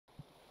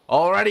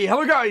Alrighty,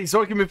 hello guys,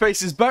 welcome your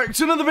faces back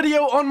to another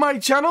video on my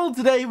channel.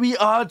 Today we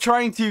are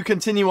trying to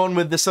continue on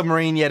with the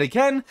submarine yet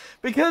again,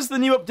 because the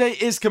new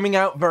update is coming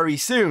out very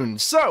soon.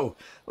 So,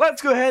 let's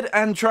go ahead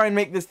and try and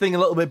make this thing a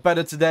little bit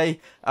better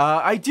today.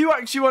 I do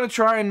actually want to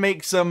try and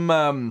make some,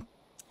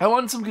 I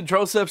want some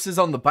control surfaces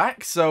on the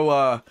back, so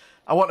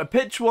I want to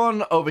pitch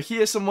one over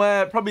here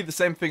somewhere, probably the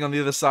same thing on the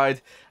other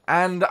side.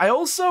 And I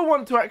also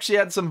want to actually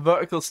add some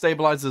vertical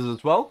stabilizers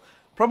as well,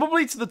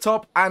 probably to the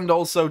top and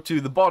also to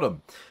the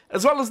bottom.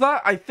 As well as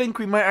that, I think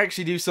we might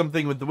actually do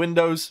something with the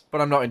windows,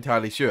 but I'm not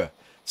entirely sure.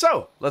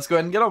 So, let's go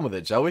ahead and get on with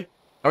it, shall we?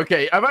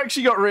 Okay, I've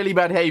actually got really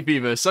bad hay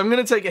fever, so I'm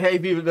going to take a hay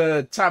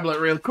fever tablet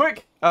real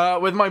quick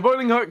with my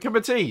boiling hot cup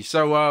of tea.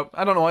 So,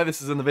 I don't know why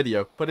this is in the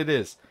video, but it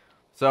is.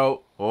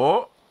 So,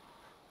 oh.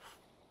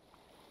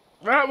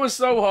 That was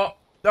so hot.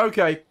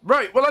 Okay,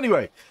 right, well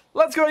anyway,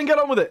 let's go ahead and get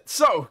on with it.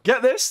 So,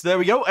 get this, there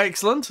we go,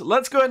 excellent.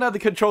 Let's go ahead and add the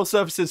control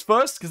surfaces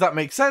first, because that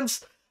makes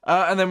sense.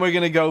 And then we're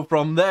going to go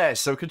from there.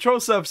 So,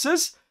 control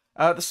surfaces.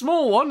 The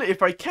small one,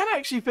 if I can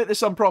actually fit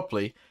this on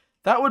properly,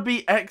 that would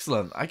be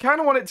excellent. I kind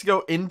of want it to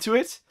go into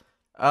it,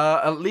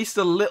 at least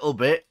a little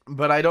bit,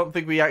 but I don't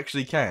think we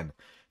actually can.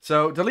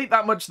 So, delete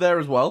that much there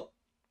as well.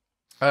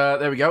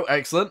 There we go,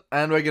 excellent.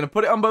 And we're going to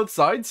put it on both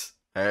sides.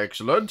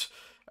 Excellent.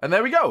 And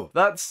there we go,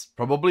 that's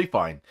probably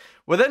fine.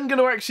 We're then going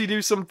to actually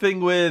do something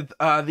with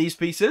these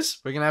pieces.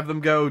 We're going to have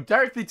them go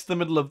directly to the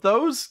middle of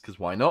those, because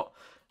why not?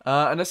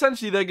 And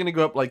essentially they're going to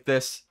go up like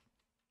this.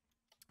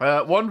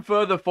 One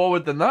further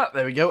forward than that.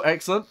 There we go.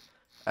 Excellent.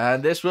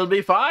 And this will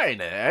be fine.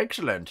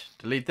 Excellent.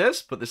 Delete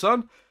this. Put this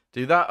on.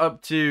 Do that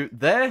up to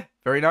there.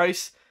 Very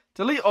nice.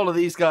 Delete all of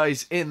these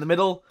guys in the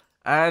middle.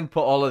 And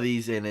put all of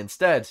these in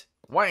instead.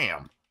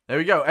 Wham. There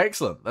we go.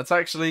 Excellent. That's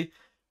actually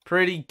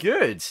pretty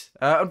good.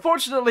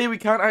 Unfortunately, we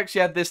can't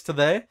actually add this to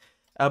there.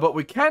 But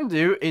we can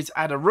do is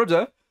add a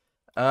rudder.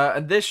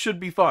 And this should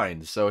be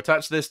fine. So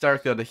attach this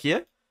directly under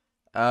here.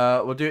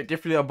 We'll do it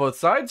differently on both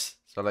sides.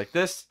 So like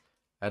this.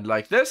 And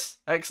like this.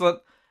 Excellent.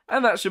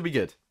 And that should be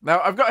good.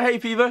 Now, I've got hay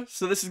fever,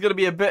 so this is going to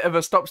be a bit of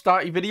a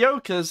stop-starty video,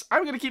 because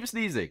I'm going to keep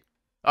sneezing.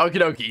 Okie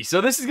dokie,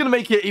 so this is going to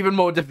make it even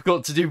more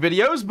difficult to do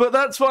videos, but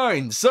that's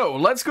fine. So,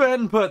 let's go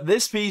ahead and put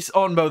this piece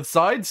on both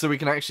sides, so we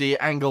can actually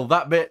angle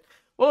that bit.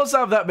 We'll also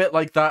have that bit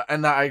like that,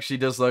 and that actually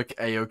does look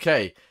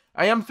a-okay.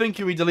 I am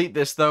thinking we delete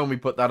this, though, and we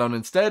put that on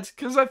instead,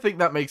 because I think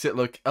that makes it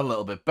look a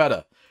little bit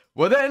better.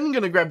 We're then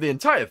going to grab the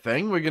entire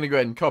thing, we're going to go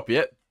ahead and copy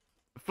it,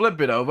 flip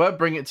it over,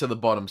 bring it to the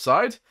bottom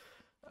side.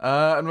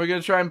 And we're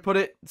going to try and put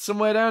it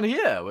somewhere down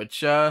here,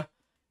 which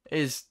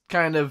is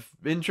kind of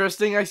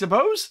interesting, I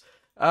suppose.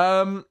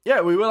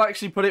 Yeah, we will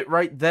actually put it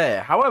right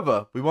there.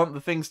 However, we want the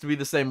things to be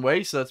the same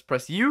way, so let's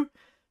press U,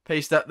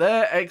 paste that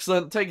there,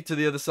 excellent, take it to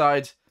the other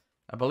side.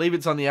 I believe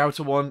it's on the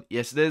outer one,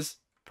 yes it is.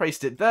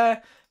 Paste it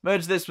there,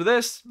 merge this with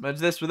this, merge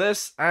this with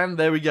this, and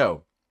there we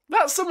go.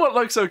 That somewhat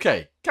looks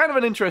okay. Kind of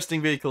an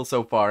interesting vehicle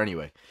so far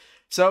anyway.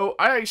 So,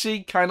 I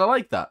actually kind of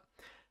like that.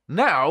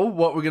 Now,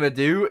 what we're going to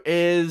do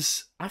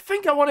is, I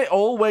think I want it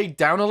all weighed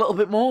down a little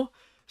bit more.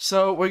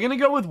 So, we're going to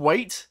go with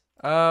weight.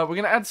 We're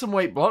going to add some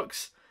weight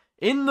blocks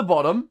in the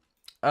bottom,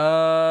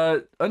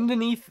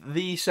 underneath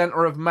the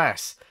center of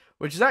mass,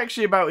 which is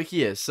actually about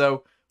here.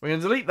 So, we're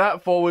going to delete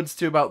that forwards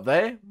to about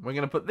there. We're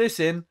going to put this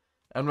in,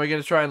 and we're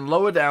going to try and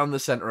lower down the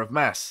center of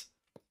mass.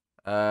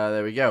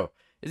 There we go.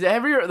 Is it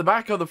heavier at the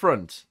back or the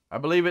front? I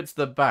believe it's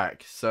the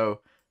back. So,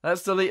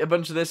 let's delete a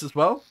bunch of this as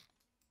well.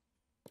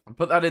 And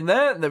put that in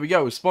there, and there we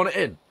go, spawn it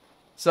in.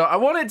 So I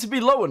want it to be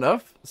low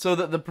enough so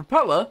that the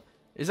propeller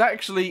is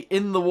actually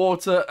in the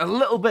water a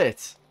little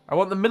bit. I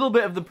want the middle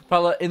bit of the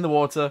propeller in the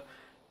water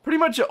pretty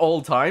much at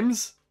all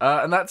times,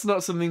 and that's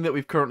not something that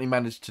we've currently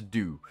managed to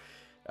do,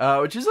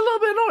 which is a little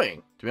bit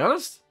annoying, to be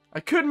honest. I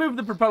could move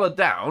the propeller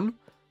down,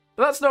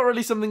 but that's not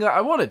really something that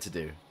I wanted to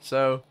do.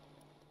 So,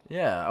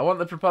 yeah, I want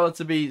the propeller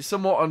to be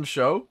somewhat on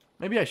show.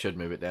 Maybe I should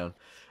move it down.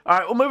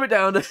 Alright, we'll move it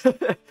down.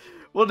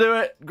 We'll do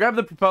it. Grab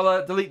the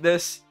propeller, delete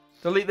this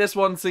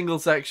one single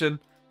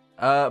section,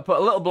 put a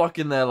little block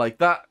in there like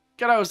that,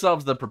 get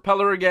ourselves the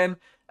propeller again,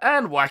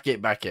 and whack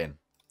it back in.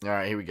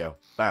 Alright, here we go.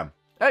 Bam.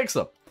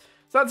 Excellent.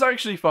 So that's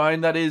actually fine.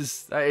 That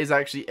is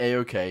actually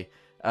a-okay.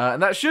 And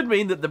that should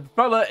mean that the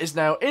propeller is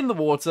now in the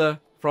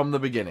water from the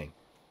beginning.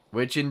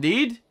 Which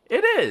indeed,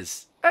 it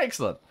is.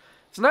 Excellent.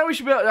 So now we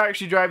should be able to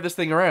actually drive this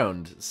thing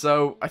around.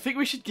 So I think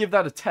we should give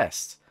that a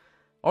test.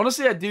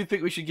 Honestly, I do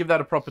think we should give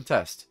that a proper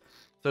test.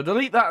 So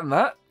delete that and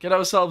that, get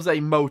ourselves a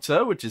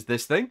motor, which is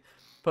this thing,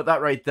 put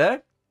that right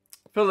there,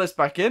 fill this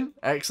back in,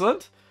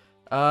 excellent.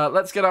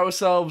 Let's get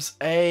ourselves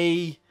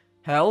a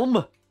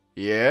helm,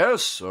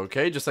 yes,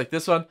 okay, just like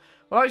this one.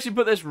 We'll actually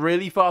put this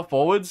really far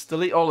forwards,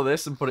 delete all of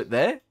this and put it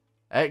there,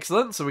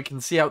 excellent, so we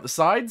can see out the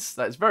sides,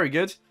 that's very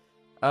good.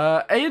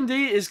 A and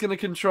D is going to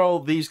control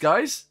these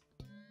guys.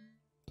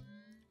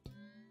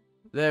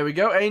 There we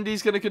go, A and D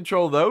is going to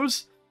control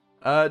those.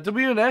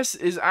 W and S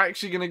is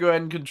actually going to go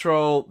ahead and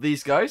control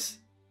these guys.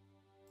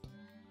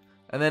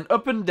 And then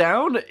up and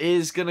down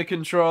is going to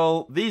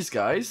control these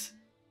guys.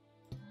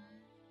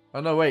 Oh,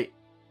 no, wait.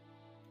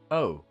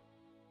 Oh.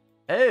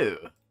 Oh.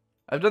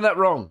 I've done that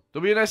wrong.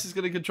 WNS is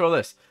going to control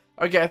this.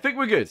 Okay, I think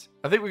we're good.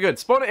 I think we're good.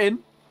 Spawn it in.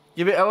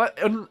 Give it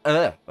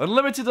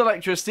unlimited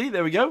electricity.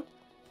 There we go.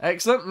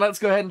 Excellent. Let's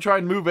go ahead and try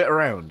and move it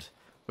around.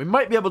 We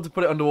might be able to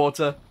put it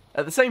underwater.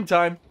 At the same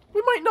time,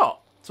 we might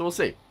not. So we'll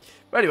see.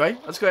 But anyway,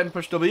 let's go ahead and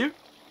push W.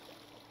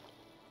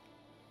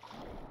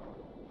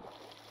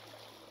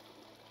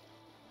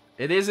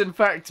 It is, in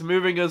fact,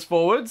 moving us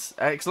forwards.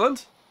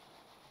 Excellent.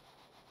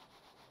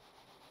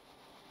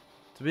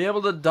 To be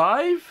able to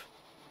dive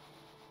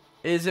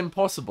is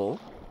impossible.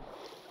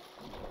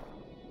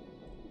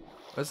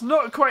 It's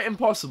not quite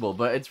impossible,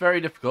 but it's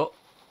very difficult.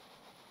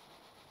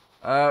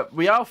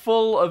 We are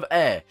full of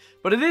air,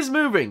 but it is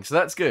moving, so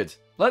that's good.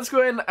 Let's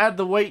go ahead and add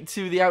the weight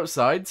to the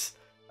outsides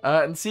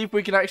and see if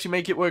we can actually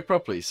make it work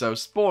properly. So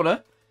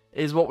spawner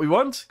is what we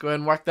want. Go ahead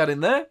and whack that in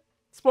there.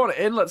 Spawn it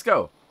in. Let's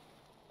go.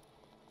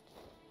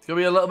 It's going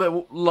to be a little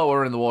bit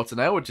lower in the water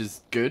now, which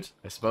is good,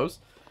 I suppose.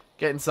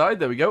 Get inside.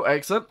 There we go.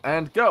 Excellent.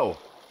 And go.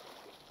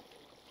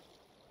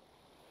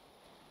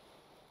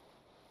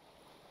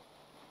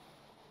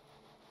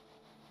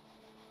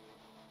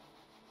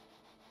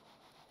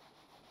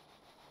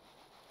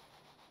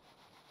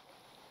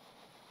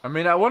 I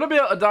mean, I want to be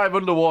able to dive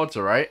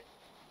underwater, right?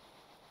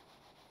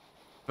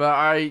 But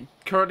I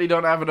currently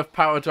don't have enough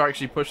power to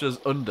actually push us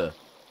under.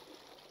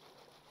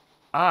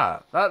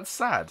 Ah, that's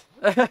sad.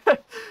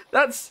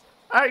 That's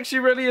actually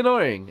really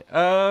annoying.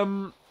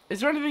 Is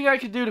there anything I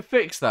can do to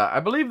fix that? I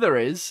believe there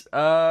is.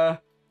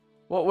 What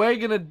we're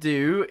going to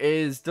do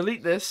is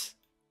delete this.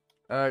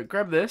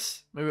 Grab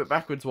this. Move it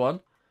backwards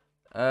one.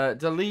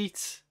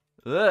 Delete.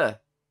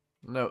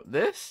 No,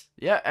 this?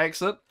 Yeah,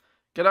 excellent.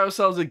 Get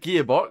ourselves a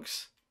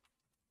gearbox.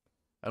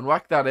 And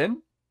whack that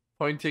in.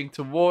 Pointing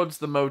towards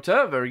the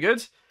motor. Very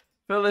good.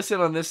 Fill this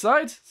in on this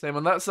side. Same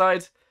on that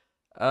side.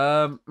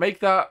 Make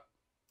that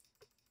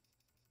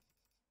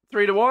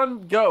 3 to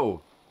 1.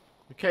 Go.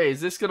 Okay,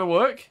 is this going to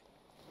work?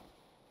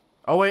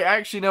 Oh, wait.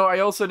 Actually, no. I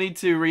also need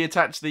to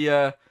reattach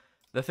the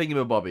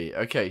thingamabobby.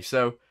 Okay,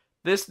 so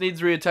this needs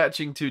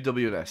reattaching to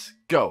WNS.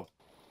 Go.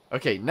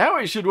 Okay, now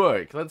it should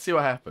work. Let's see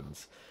what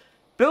happens.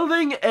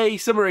 Building a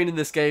submarine in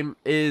this game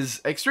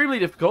is extremely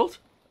difficult.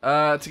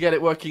 To get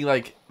it working,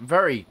 like,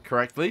 very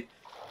correctly.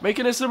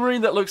 Making a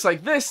submarine that looks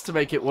like this to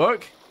make it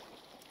work,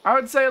 I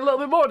would say a little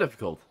bit more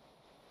difficult.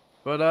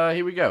 But,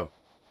 here we go.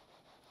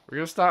 We're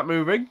going to start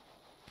moving.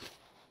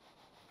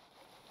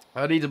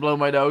 I need to blow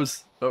my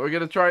nose, but we're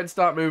going to try and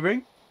start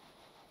moving.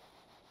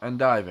 And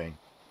diving.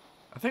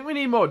 I think we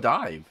need more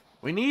dive.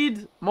 We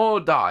need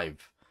more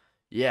dive.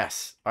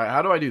 Yes. Alright,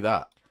 how do I do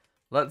that?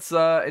 Let's,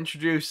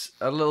 introduce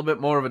a little bit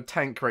more of a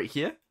tank right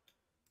here.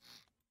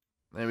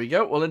 There we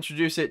go. We'll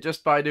introduce it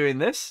just by doing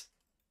this.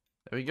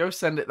 There we go.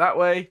 Send it that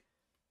way.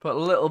 Put a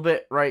little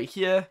bit right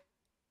here.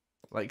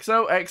 Like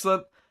so.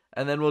 Excellent.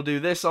 And then we'll do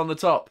this on the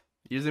top.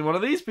 Using one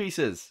of these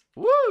pieces.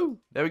 Woo!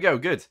 There we go.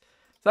 Good. So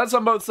that's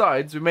on both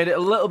sides. We made it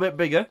a little bit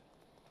bigger.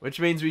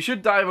 Which means we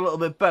should dive a little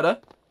bit better.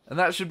 And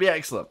that should be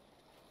excellent.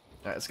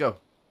 Alright, let's go.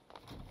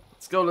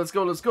 Let's go, let's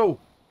go, let's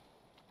go.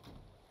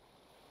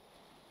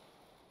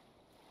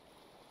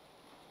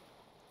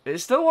 It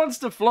still wants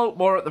to float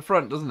more at the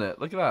front, doesn't it?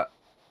 Look at that.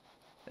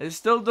 It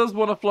still does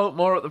want to float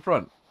more at the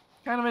front.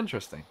 Kind of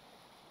interesting.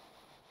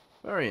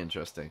 Very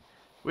interesting.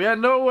 We are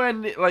nowhere,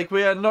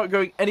 we are not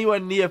going anywhere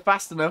near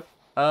fast enough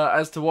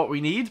as to what we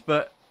need,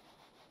 but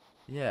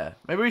yeah.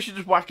 Maybe we should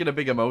just whack in a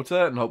bigger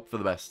motor and hope for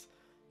the best.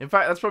 In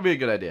fact, that's probably a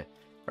good idea.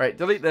 Right,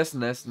 delete this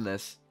and this and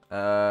this.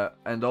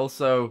 And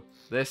also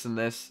this and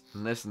this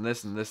and this and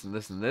this and this and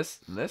this and this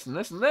and this and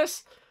this and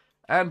this.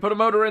 And put a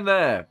motor in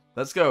there.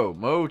 Let's go.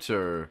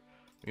 Motor.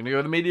 We're going to go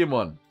with the medium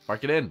one.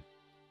 Park it in.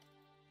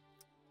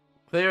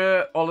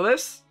 Clear all of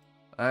this,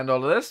 and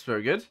all of this,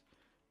 very good.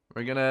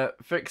 We're going to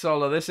fix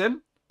all of this in.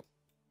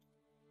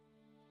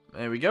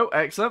 There we go,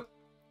 excellent.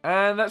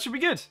 And that should be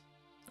good.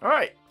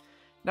 Alright,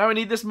 now we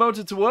need this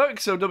motor to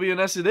work, so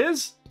WNS it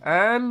is,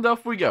 and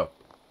off we go.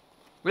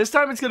 This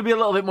time it's going to be a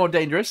little bit more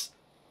dangerous,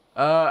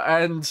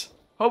 and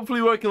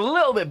hopefully work a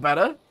little bit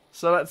better,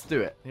 so let's do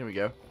it. Here we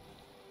go.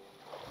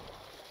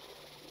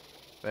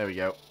 There we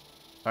go.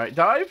 Alright,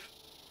 dive.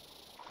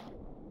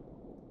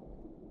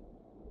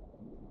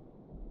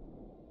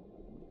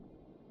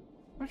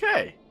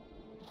 Okay.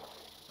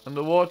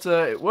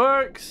 Underwater, it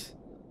works.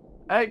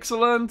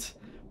 Excellent.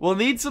 We'll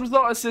need some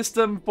sort of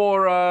system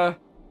for,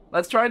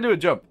 let's try and do a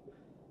jump.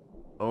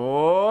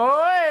 Oh,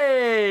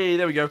 hey!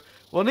 There we go.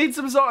 We'll need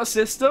some sort of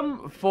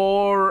system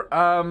for,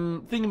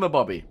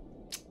 thingamabobby.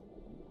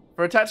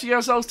 For attaching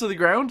ourselves to the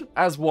ground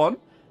as one.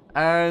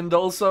 And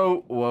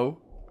also, whoa.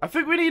 I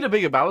think we need a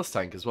bigger ballast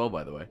tank as well,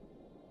 by the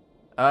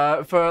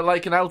way. For,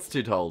 like, an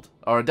altitude hold.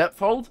 Or a depth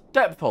hold?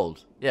 Depth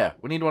hold. Yeah,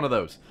 we need one of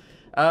those.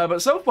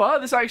 But so far,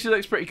 this actually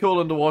looks pretty cool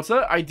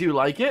underwater. I do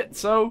like it,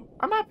 so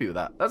I'm happy with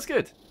that. That's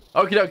good.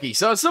 Okie dokie,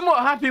 so I'm somewhat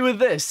happy with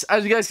this.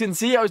 As you guys can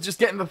see, I was just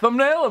getting the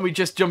thumbnail, and we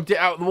just jumped it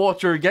out of the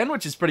water again,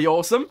 which is pretty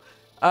awesome.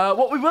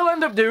 What we will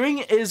end up doing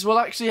is we'll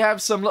actually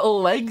have some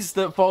little legs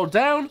that fall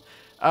down,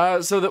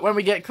 so that when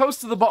we get close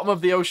to the bottom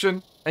of the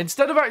ocean,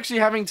 instead of actually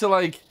having to,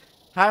 like,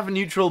 have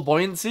neutral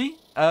buoyancy,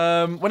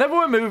 Whenever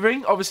we're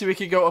moving, obviously we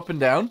can go up and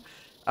down.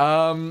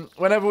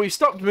 Whenever we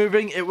stopped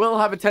moving, it will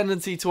have a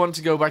tendency to want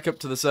to go back up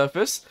to the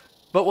surface.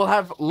 But we'll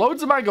have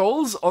loads of mag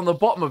holes on the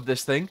bottom of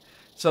this thing,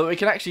 so that we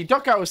can actually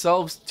dock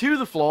ourselves to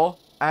the floor,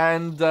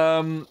 and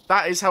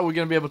that is how we're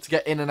going to be able to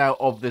get in and out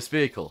of this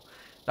vehicle.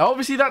 Now,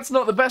 obviously, that's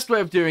not the best way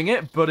of doing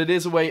it, but it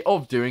is a way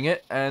of doing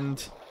it,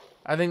 and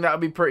I think that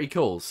would be pretty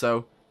cool.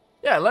 So,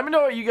 yeah, let me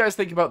know what you guys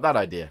think about that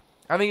idea.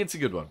 I think it's a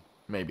good one,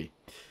 maybe.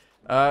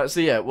 So,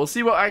 yeah, we'll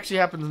see what actually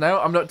happens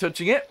now. I'm not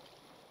touching it.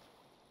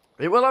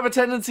 It will have a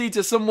tendency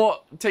to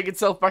somewhat take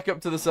itself back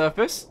up to the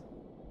surface,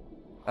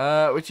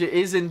 which it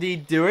is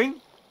indeed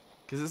doing,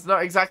 because it's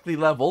not exactly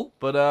level,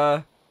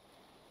 but,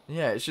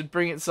 yeah, it should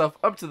bring itself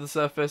up to the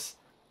surface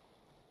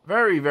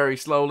very, very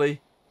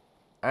slowly.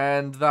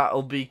 And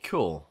that'll be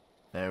cool.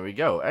 There we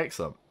go.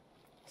 Excellent.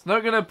 It's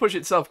not going to push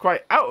itself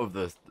quite out of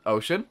the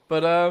ocean,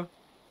 but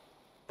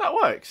that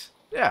works.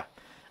 Yeah,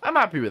 I'm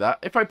happy with that.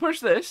 If I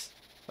push this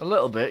a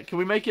little bit, can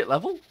we make it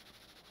level?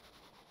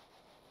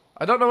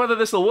 I don't know whether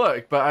this will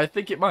work, but I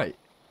think it might.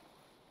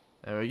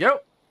 There we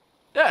go.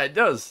 Yeah, it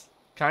does.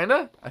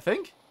 Kinda, I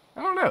think.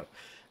 I don't know.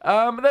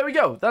 There we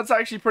go. That's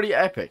actually pretty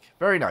epic.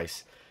 Very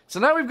nice. So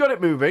now we've got it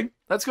moving.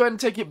 Let's go ahead and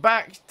take it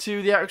back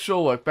to the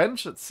actual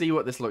workbench. Let's see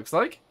what this looks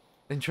like.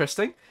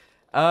 Interesting.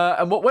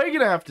 And what we're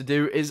going to have to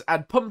do is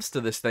add pumps to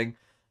this thing.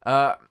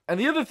 And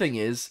the other thing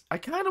is, I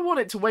kind of want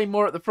it to weigh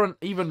more at the front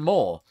even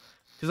more.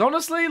 Because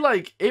honestly,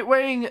 like, it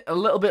weighing a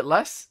little bit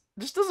less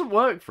just doesn't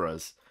work for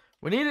us.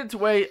 We need it to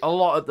weigh a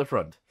lot at the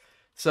front.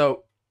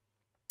 So,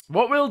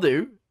 what we'll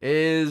do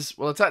is,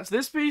 we'll attach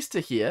this piece to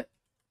here.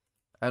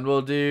 And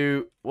we'll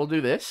do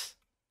this.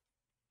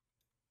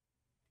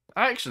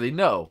 Actually,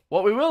 no.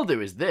 What we will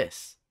do is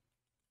this.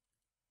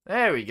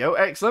 There we go.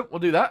 Excellent. We'll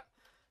do that.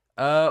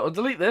 We'll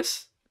delete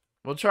this.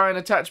 We'll try and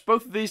attach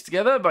both of these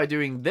together by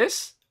doing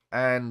this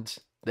and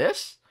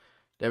this.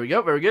 There we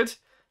go. Very good.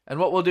 And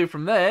what we'll do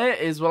from there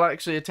is we'll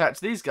actually attach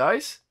these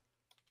guys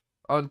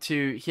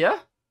onto here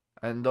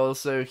and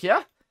also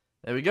here.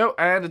 There we go.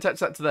 And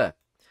attach that to there.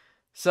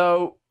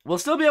 So we'll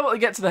still be able to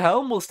get to the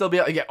helm. We'll still be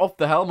able to get off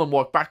the helm and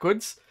walk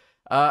backwards.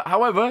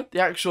 However, the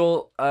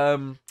actual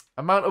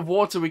amount of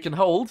water we can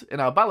hold in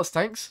our ballast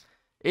tanks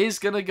is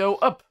going to go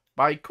up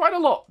by quite a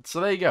lot. So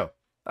there you go.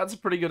 That's a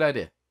pretty good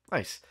idea.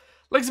 Nice.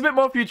 Looks a bit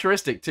more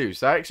futuristic too,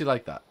 so I actually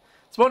like that.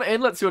 Spawn it in,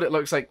 let's see what it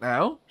looks like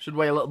now. Should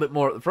weigh a little bit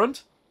more at the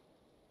front.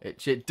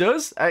 It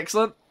does.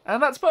 Excellent.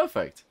 And that's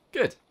perfect.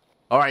 Good.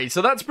 Alright,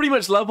 so that's pretty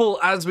much level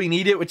as we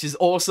need it, which is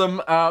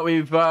awesome.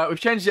 We've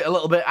changed it a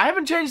little bit. I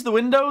haven't changed the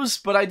windows,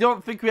 but I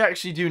don't think we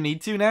actually do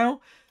need to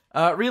now.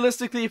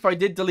 Realistically, if I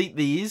did delete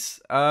these...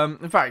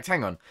 in fact,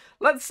 hang on.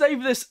 Let's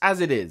save this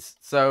as it is.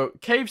 So,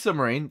 Cave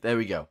Submarine, there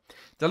we go.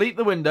 Delete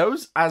the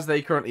windows as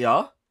they currently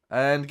are.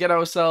 And get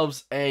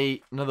ourselves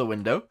another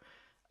window.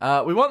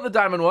 We want the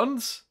diamond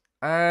ones.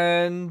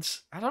 And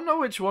I don't know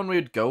which one we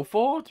would go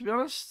for, to be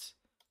honest.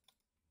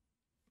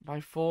 By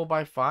 4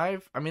 by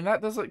 5. I mean,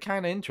 that does look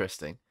kind of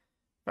interesting.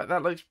 But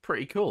that looks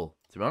pretty cool,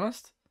 to be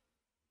honest.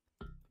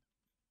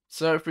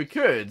 So if we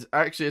could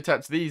actually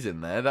attach these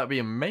in there, that'd be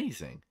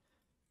amazing.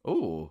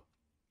 Ooh.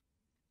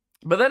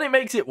 But then it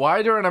makes it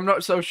wider, and I'm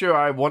not so sure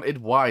I wanted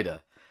wider.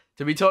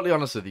 To be totally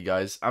honest with you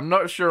guys, I'm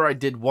not sure I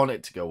did want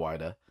it to go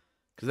wider.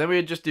 Because then we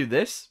would just do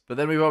this. But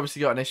then we've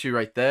obviously got an issue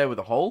right there with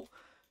a hole.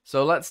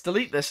 So let's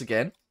delete this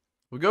again.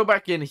 We'll go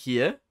back in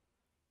here.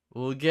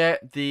 We'll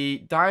get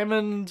the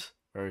diamond.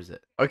 Where is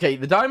it? Okay,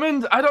 the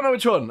diamond. I don't know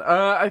which one.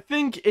 I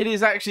think it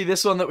is actually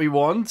this one that we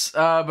want.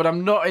 But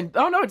I'm not in...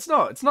 Oh, no, it's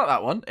not. It's not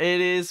that one. It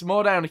is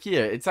more down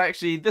here. It's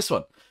actually this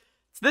one.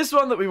 It's this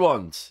one that we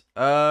want.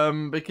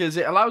 Because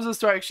it allows us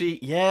to actually...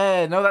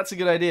 Yeah, no, that's a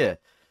good idea.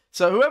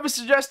 So whoever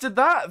suggested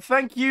that,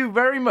 thank you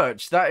very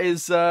much. That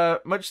is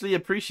muchly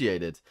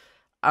appreciated.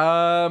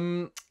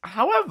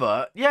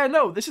 However, yeah,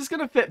 no, this is going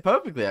to fit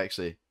perfectly,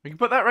 actually. We can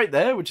put that right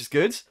there, which is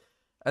good.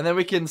 And then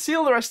we can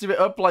seal the rest of it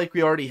up like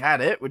we already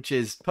had it, which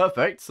is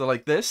perfect. So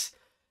like this.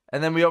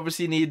 And then we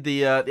obviously need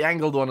the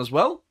angled one as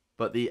well.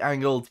 But the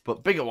angled,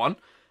 but bigger one.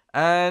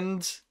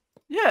 And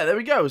yeah, there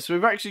we go. So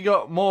we've actually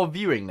got more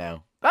viewing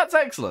now. That's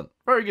excellent.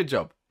 Very good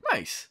job.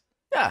 Nice.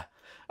 Yeah.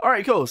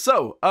 Alright, cool.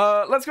 So,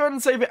 let's go ahead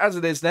and save it as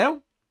it is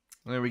now.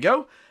 There we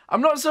go.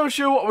 I'm not so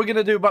sure what we're going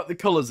to do about the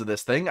colours of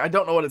this thing. I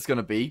don't know what it's going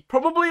to be.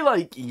 Probably,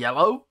 like,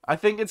 yellow. I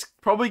think it's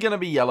probably going to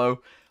be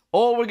yellow.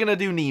 Or we're going to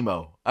do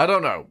Nemo. I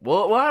don't know.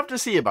 We'll have to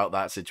see about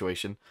that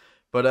situation.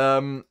 But,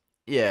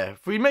 yeah.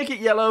 If we make it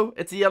yellow,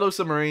 it's a yellow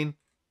submarine.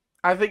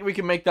 I think we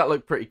can make that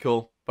look pretty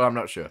cool. But I'm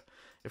not sure.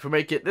 If we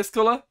make it this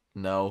colour,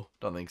 no,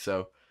 don't think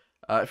so.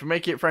 If we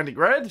make it Frantic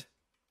red,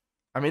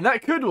 I mean,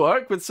 that could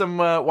work with some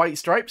white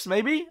stripes,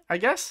 maybe, I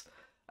guess.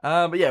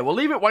 But yeah, we'll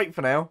leave it white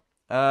for now.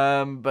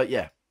 But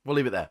yeah. We'll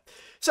leave it there.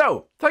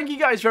 So, thank you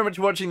guys very much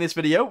for watching this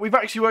video. We've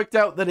actually worked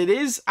out that it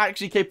is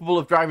actually capable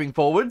of driving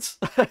forwards.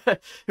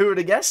 Who would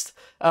have guessed?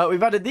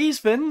 We've added these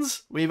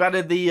fins. We've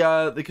added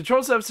the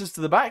control surfaces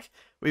to the back.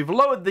 We've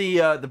lowered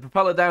the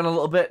propeller down a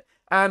little bit.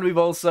 And we've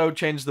also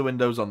changed the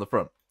windows on the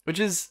front. Which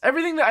is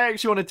everything that I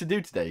actually wanted to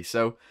do today.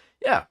 So,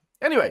 yeah.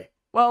 Anyway,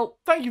 well,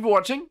 thank you for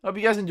watching. Hope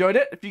you guys enjoyed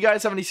it. If you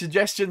guys have any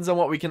suggestions on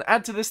what we can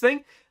add to this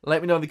thing,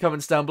 let me know in the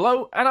comments down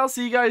below, and I'll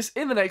see you guys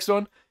in the next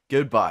one.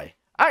 Goodbye.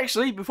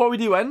 Actually, before we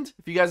do end,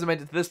 if you guys have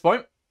made it to this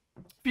point,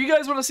 if you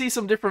guys want to see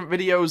some different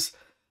videos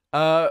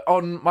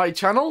on my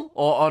channel,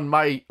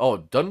 or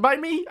done by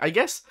me, I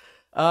guess,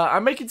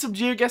 I'm making some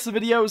GeoGuessr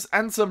videos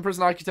and some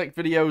Prison Architect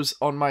videos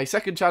on my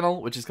second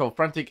channel, which is called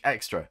Frantic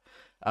Extra.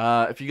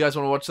 If you guys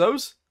want to watch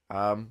those,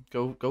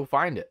 go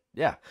find it.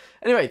 Yeah.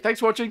 Anyway, thanks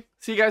for watching.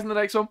 See you guys in the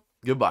next one.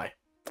 Goodbye.